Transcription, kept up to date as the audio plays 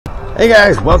Hey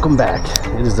guys, welcome back.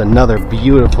 It is another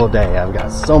beautiful day. I've got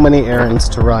so many errands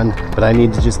to run, but I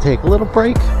need to just take a little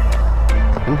break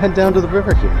and head down to the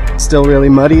river here. It's still really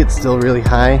muddy, it's still really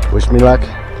high. Wish me luck,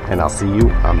 and I'll see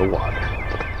you on the water.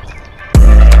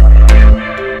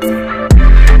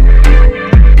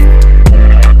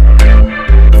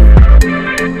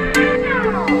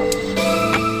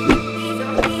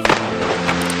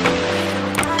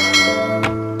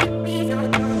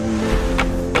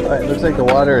 Alright, looks like the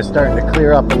water is starting to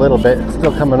clear up a little bit. It's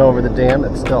still coming over the dam,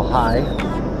 it's still high.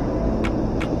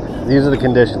 These are the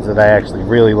conditions that I actually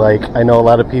really like. I know a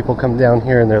lot of people come down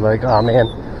here and they're like, oh man,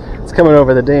 it's coming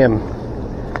over the dam.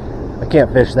 I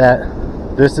can't fish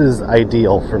that. This is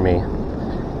ideal for me,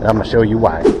 and I'm going to show you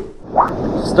why.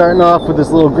 Starting off with this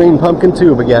little green pumpkin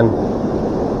tube again.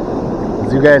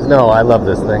 As you guys know, I love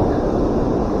this thing.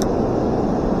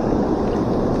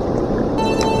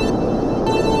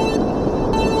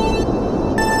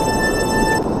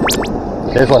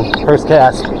 There's one, first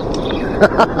cast.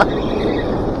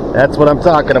 That's what I'm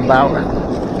talking about.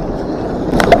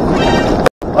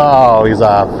 Oh, he's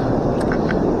off.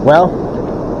 Well,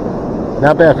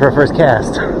 not bad for a first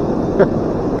cast.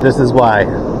 This is why.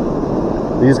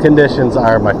 These conditions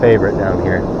are my favorite down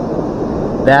here.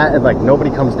 That and like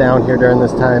nobody comes down here during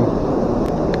this time.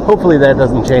 Hopefully that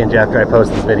doesn't change after I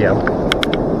post this video.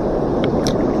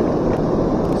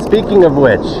 Speaking of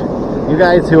which, you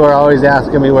guys who are always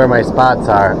asking me where my spots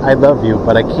are, I love you,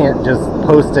 but I can't just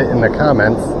post it in the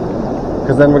comments,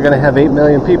 because then we're going to have 8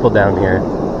 million people down here.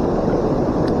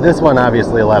 This one,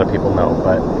 obviously, a lot of people know,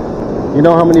 but you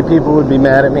know how many people would be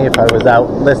mad at me if I was out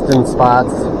listing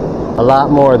spots? A lot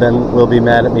more than will be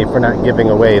mad at me for not giving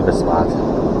away the spot.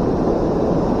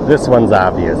 This one's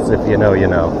obvious. If you know, you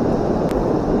know.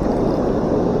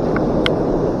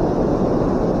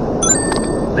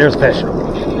 There's fish.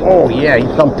 Oh yeah, he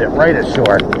thumped it right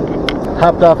ashore.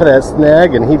 Hopped off of that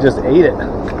snag and he just ate it.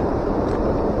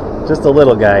 Just a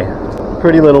little guy.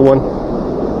 Pretty little one.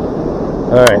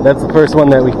 Alright, that's the first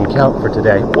one that we can count for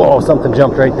today. Whoa, something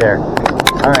jumped right there.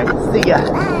 Alright, see ya.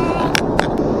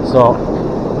 So,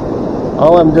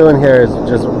 all I'm doing here is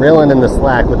just reeling in the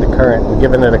slack with the current and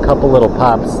giving it a couple little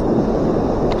pops.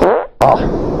 Oh,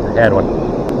 I had one.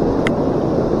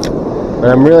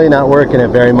 But I'm really not working it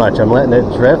very much. I'm letting it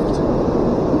drift.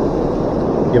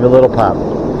 Give it a little pop.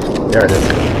 There it is.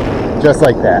 Just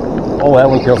like that. Oh, that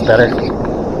one feels better.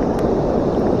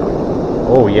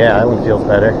 Oh yeah, that one feels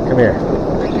better. Come here.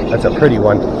 That's a pretty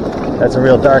one. That's a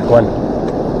real dark one.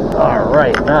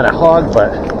 Alright, not a hog,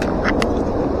 but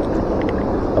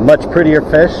a much prettier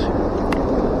fish.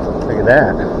 Look at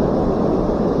that.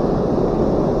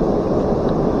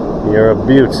 You're a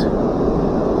beaut.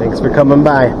 Thanks for coming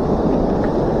by.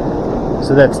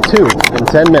 So that's 2 in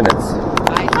 10 minutes.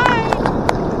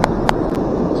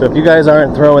 So if you guys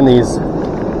aren't throwing these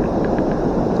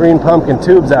green pumpkin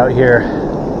tubes out here,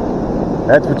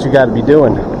 that's what you got to be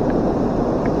doing.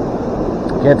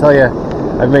 Can't tell you,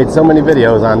 I've made so many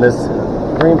videos on this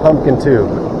green pumpkin tube.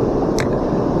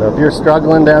 So if you're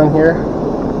struggling down here,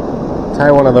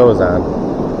 tie one of those on.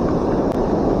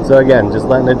 So again, just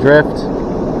letting it drift,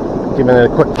 giving it a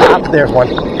quick pop. There's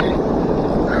one.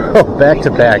 Oh, back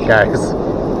to back, guys.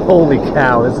 Holy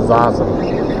cow, this is awesome.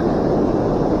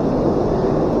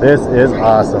 This is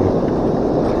awesome.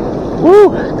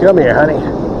 Woo! Come here, honey.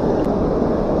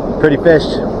 Pretty fish.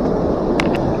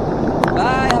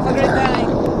 Bye, have a great time.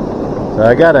 So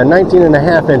I got a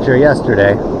 19.5 incher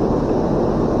yesterday.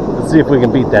 Let's see if we can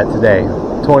beat that today.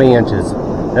 20 inches.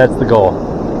 That's the goal.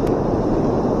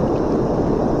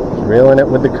 Just reeling it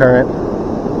with the current.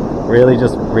 Really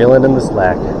just reeling in the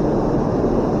slack.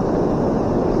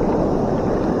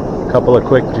 A couple of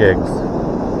quick jigs.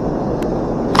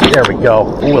 There we go.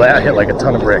 Ooh, that hit like a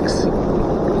ton of bricks.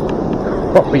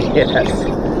 Oh yes.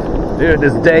 Dude,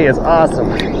 this day is awesome.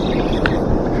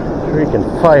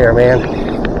 Freaking fire, man.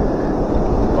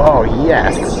 Oh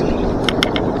yes.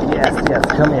 Yes, yes,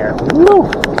 come here. Woo!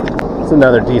 It's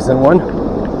another decent one.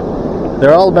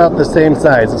 They're all about the same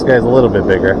size. This guy's a little bit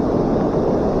bigger.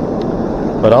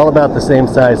 But all about the same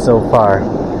size so far.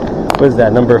 What is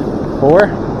that, number 4?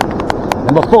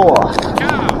 Number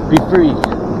 4. Be free.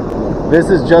 This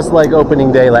is just like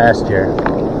opening day last year.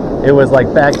 It was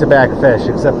like back-to-back fish,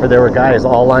 except for there were guys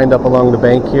all lined up along the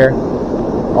bank here,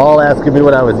 all asking me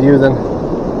what I was using.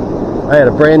 I had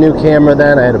a brand new camera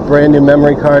then, I had a brand new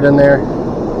memory card in there.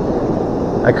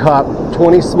 I caught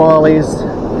 20 smallies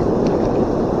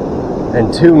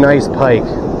and 2 nice pike.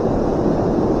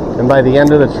 And by the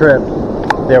end of the trip,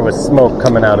 there was smoke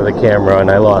coming out of the camera and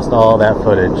I lost all that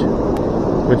footage,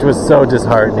 which was so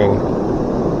disheartening.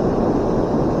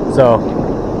 So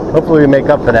Hopefully we make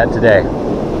up for that today.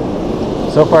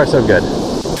 So far so good.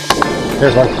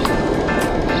 Here's one.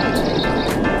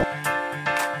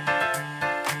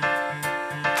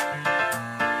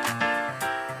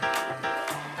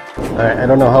 Alright, I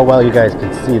don't know how well you guys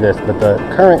can see this, but the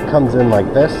current comes in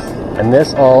like this, and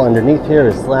this all underneath here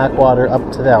is slack water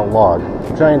up to that log.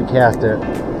 I'm trying to cast it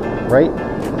right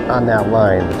on that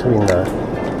line between the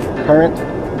current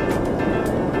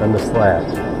and the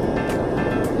slat.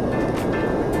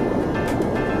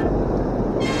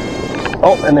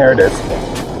 Oh, and there it is.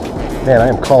 Man, I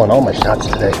am calling all my shots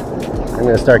today. I'm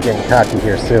going to start getting cocky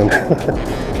here soon.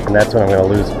 And that's when I'm going to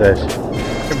lose fish.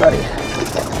 Here, buddy.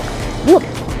 Whoop.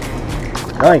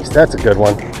 Nice, that's a good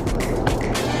one.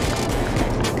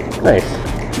 Nice.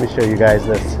 Let me show you guys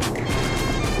this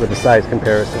with a size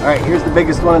comparison. All right, here's the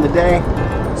biggest one of the day.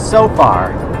 So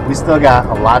far, we still got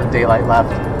a lot of daylight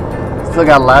left. Still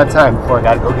got a lot of time before I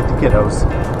got to go get the kiddos.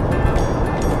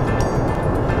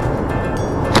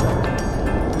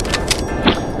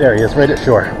 There he is, right at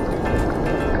shore.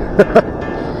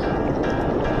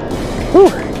 Whew.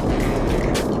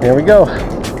 Here we go.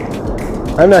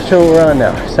 I'm not sure what we're on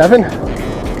now. 7?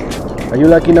 Are you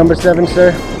lucky number 7,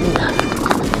 sir?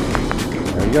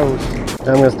 There he goes.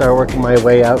 Now I'm going to start working my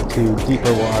way out to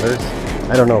deeper waters.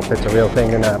 I don't know if it's a real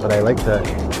thing or not, but I like to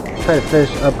try to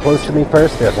fish up close to me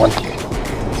first. There's one.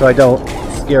 So I don't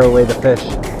scare away the fish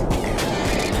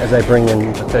as I bring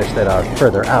in the fish that are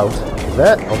further out. Is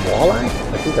that a walleye?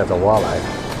 I think that's a walleye.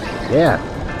 Yeah,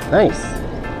 nice.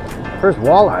 First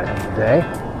walleye of the day.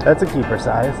 That's a keeper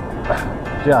size.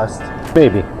 Just,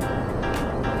 maybe.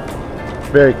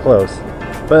 Very close.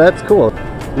 But that's cool.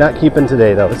 Not keeping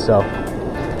today though, so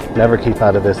never keep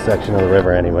out of this section of the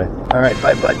river anyway. Alright,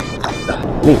 bye bud.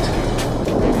 Neat.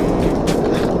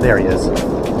 There he is.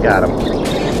 Got him.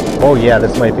 Oh yeah,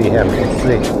 this might be him. Let's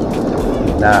see.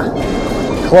 Nah.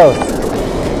 Close.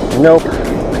 Nope.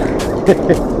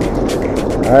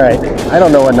 Alright, I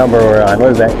don't know what number we're on.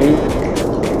 What is that,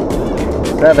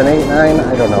 8? 7, 8, 9?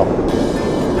 I don't know.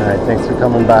 Alright, thanks for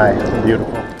coming by. It's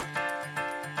beautiful.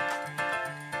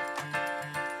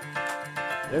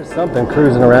 There's something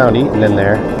cruising around eating in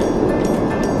there.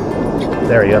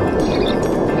 There you go.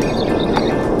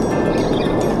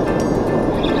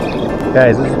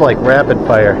 Guys, this is like rapid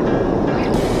fire.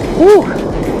 Woo!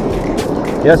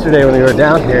 Yesterday when we were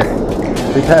down here,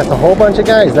 we passed a whole bunch of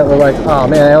guys that were like, oh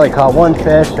man, I only caught one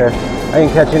fish, or I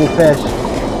didn't catch any fish.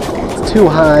 It's too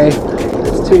high,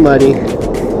 it's too muddy.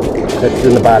 That's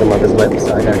in the bottom of his lip,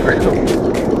 so I gotta grab him.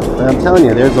 But I'm telling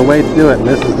you, there's a way to do it, and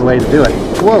this is the way to do it.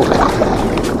 Whoa!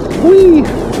 Whee!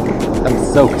 I'm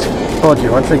soaked. Told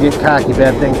you, once I get cocky,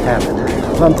 bad things happen.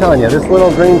 So I'm telling you, this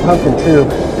little green pumpkin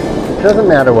tube, it doesn't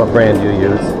matter what brand you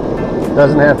use. It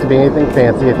doesn't have to be anything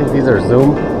fancy. I think these are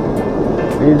Zoom.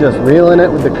 You're just reeling it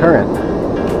with the current.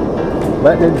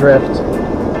 Letting it drift,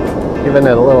 giving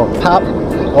it a little pop.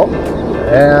 Oh,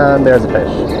 and there's a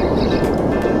fish.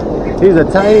 He's a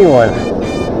tiny one.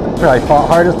 Probably fought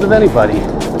hardest of anybody.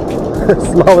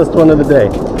 Smallest one of the day,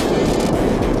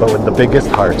 but with the biggest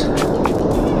heart.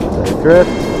 Let it drift,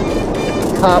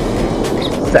 pop,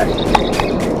 set.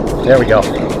 There we go.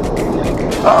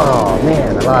 Oh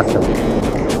man, I lost him.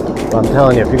 Well, I'm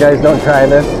telling you, if you guys don't try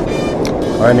this,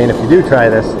 or I mean, if you do try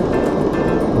this,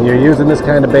 and you're using this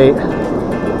kind of bait,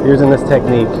 using this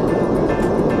technique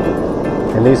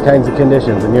in these kinds of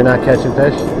conditions and you're not catching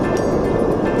fish,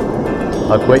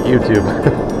 I'll quit YouTube.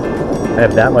 I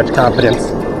have that much confidence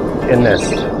in this.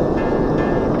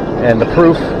 And the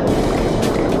proof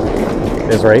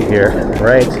is right here,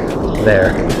 right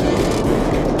there.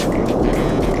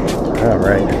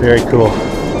 Alright, very cool.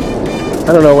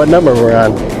 I don't know what number we're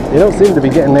on. They don't seem to be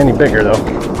getting any bigger though.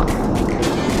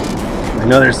 I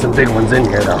know there's some big ones in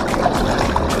here though.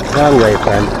 Wrong way,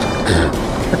 friend.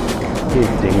 You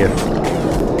dingus.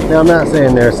 Now, I'm not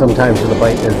saying there's sometimes where the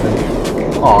bite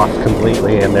isn't off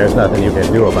completely and there's nothing you can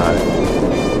do about it.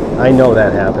 I know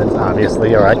that happens,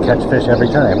 obviously, or I'd catch fish every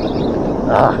time.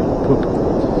 Ah, poop.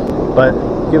 But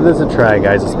give this a try,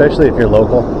 guys, especially if you're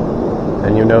local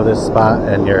and you know this spot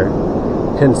and you're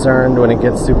concerned when it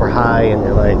gets super high and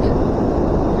you're like,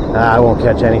 I won't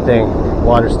catch anything.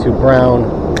 Water's too brown.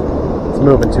 It's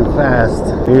moving too fast.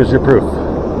 Here's your proof.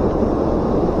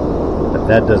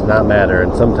 That does not matter,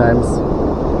 and sometimes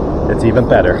it's even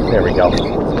better. There we go.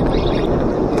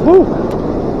 Woo!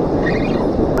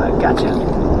 I gotcha.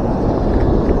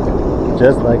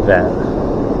 Just like that.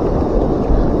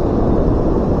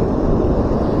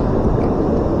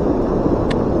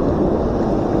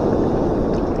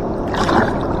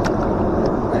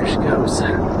 There she goes.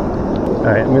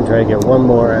 Alright, I'm gonna try to get one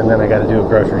more, and then I gotta do a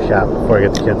grocery shop before I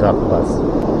get the kids off the bus.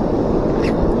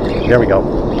 There we go.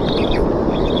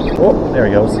 Oh, there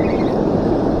he goes.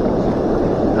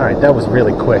 Alright, that was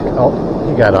really quick. Oh,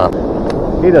 he got off.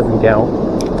 He doesn't count.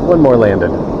 One more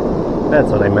landed. That's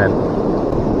what I meant.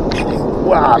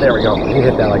 Wow, there we go. He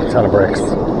hit that like a ton of bricks.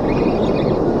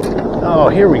 Oh,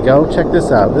 here we go. Check this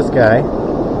out. This guy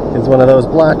is one of those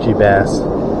blotchy bass.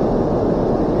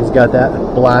 He's got that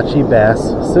blotchy bass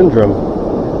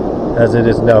syndrome, as it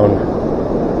is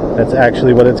known. That's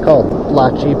actually what it's called.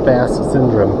 Blotchy bass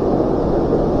syndrome.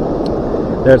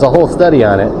 There's a whole study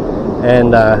on it.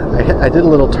 And I did a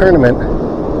little tournament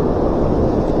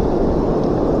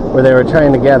where they were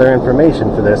trying to gather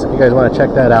information for this. If you guys want to check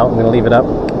that out, I'm going to leave it up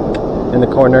in the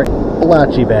corner.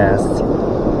 Blotchy bass.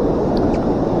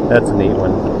 That's a neat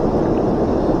one.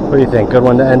 What do you think? Good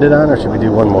one to end it on, or should we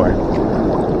do one more?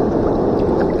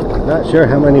 Not sure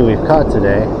how many we've caught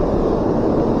today.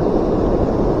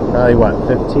 Probably what,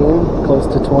 15? Close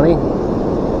to 20?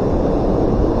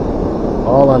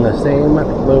 All on the same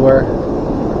lure,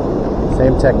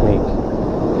 same technique.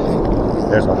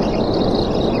 There's one.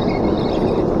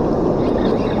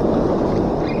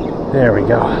 There we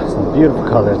go. Some beautiful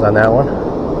colors on that one.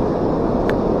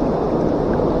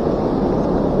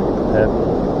 That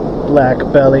black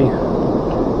belly,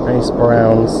 nice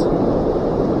browns,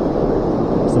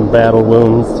 some battle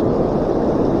wounds.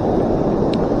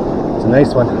 It's a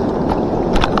nice one.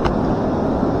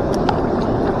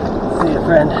 See you,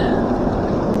 friend.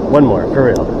 One more, for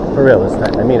real. For real this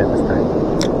time. I mean it this time.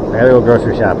 I gotta go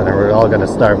grocery shopping or we're all gonna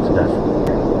starve to death.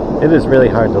 It is really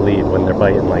hard to lead when they're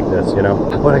biting like this, you know?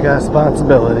 But I got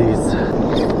responsibilities.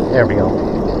 There we go.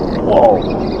 Whoa!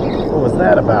 What was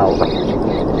that about?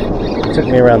 It took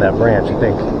me around that branch, I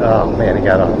think. Oh man, he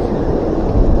got off.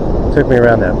 Took me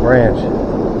around that branch.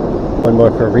 One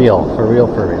more for real. For real,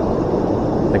 for real.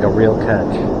 Like a real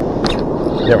catch.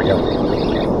 There we go.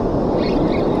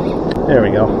 There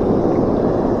we go.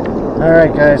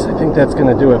 Alright guys, I think that's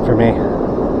gonna do it for me.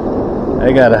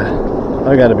 I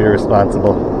gotta be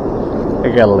responsible. I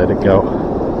gotta let it go.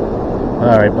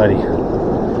 Alright buddy.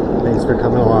 Thanks for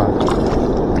coming along.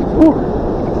 Woo.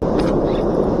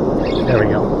 There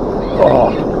we go.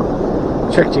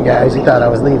 Oh, tricked you guys. You thought I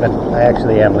was leaving. I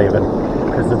actually am leaving.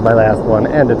 This is my last one,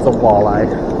 and it's a walleye.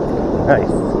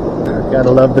 Nice. Gotta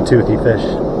love the toothy fish.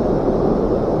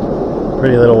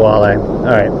 Pretty little walleye.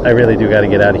 Alright, I really do gotta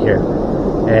get out of here.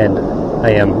 And I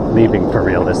am leaving for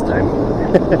real this time.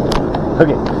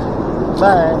 Okay.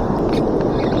 Bye.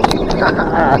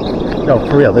 No,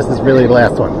 for real. This is really the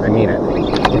last one. I mean it.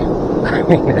 I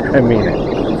mean it. I mean it.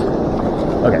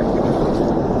 Okay.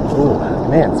 Ooh,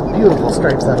 man, some beautiful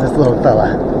stripes on this little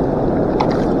fella.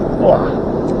 Oh.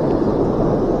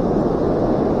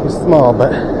 He's small,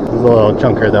 but he's a little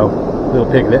chunker though.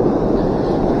 Little piglet.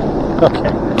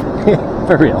 Okay.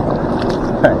 For real.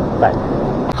 Alright, bye.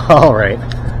 Alright.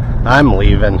 I'm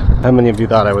leaving. How many of you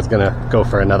thought I was gonna go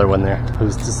for another one there?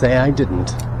 Who's to say I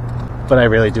didn't? But I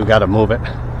really do gotta move it.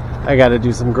 I gotta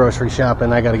do some grocery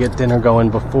shopping. I gotta get dinner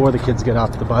going before the kids get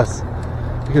off the bus.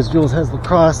 Because Jules has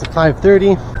lacrosse at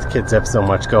 5:30. The kids have so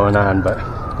much going on, but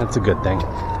that's a good thing.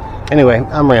 Anyway,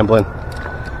 I'm rambling.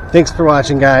 Thanks for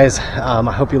watching, guys. I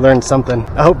hope you learned something.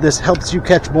 I hope this helps you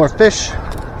catch more fish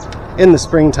in the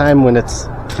springtime when it's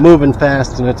moving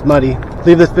fast and it's muddy.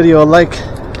 Leave this video a like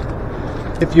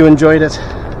if you enjoyed it.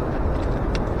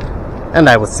 And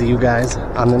I will see you guys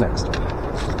on the next one.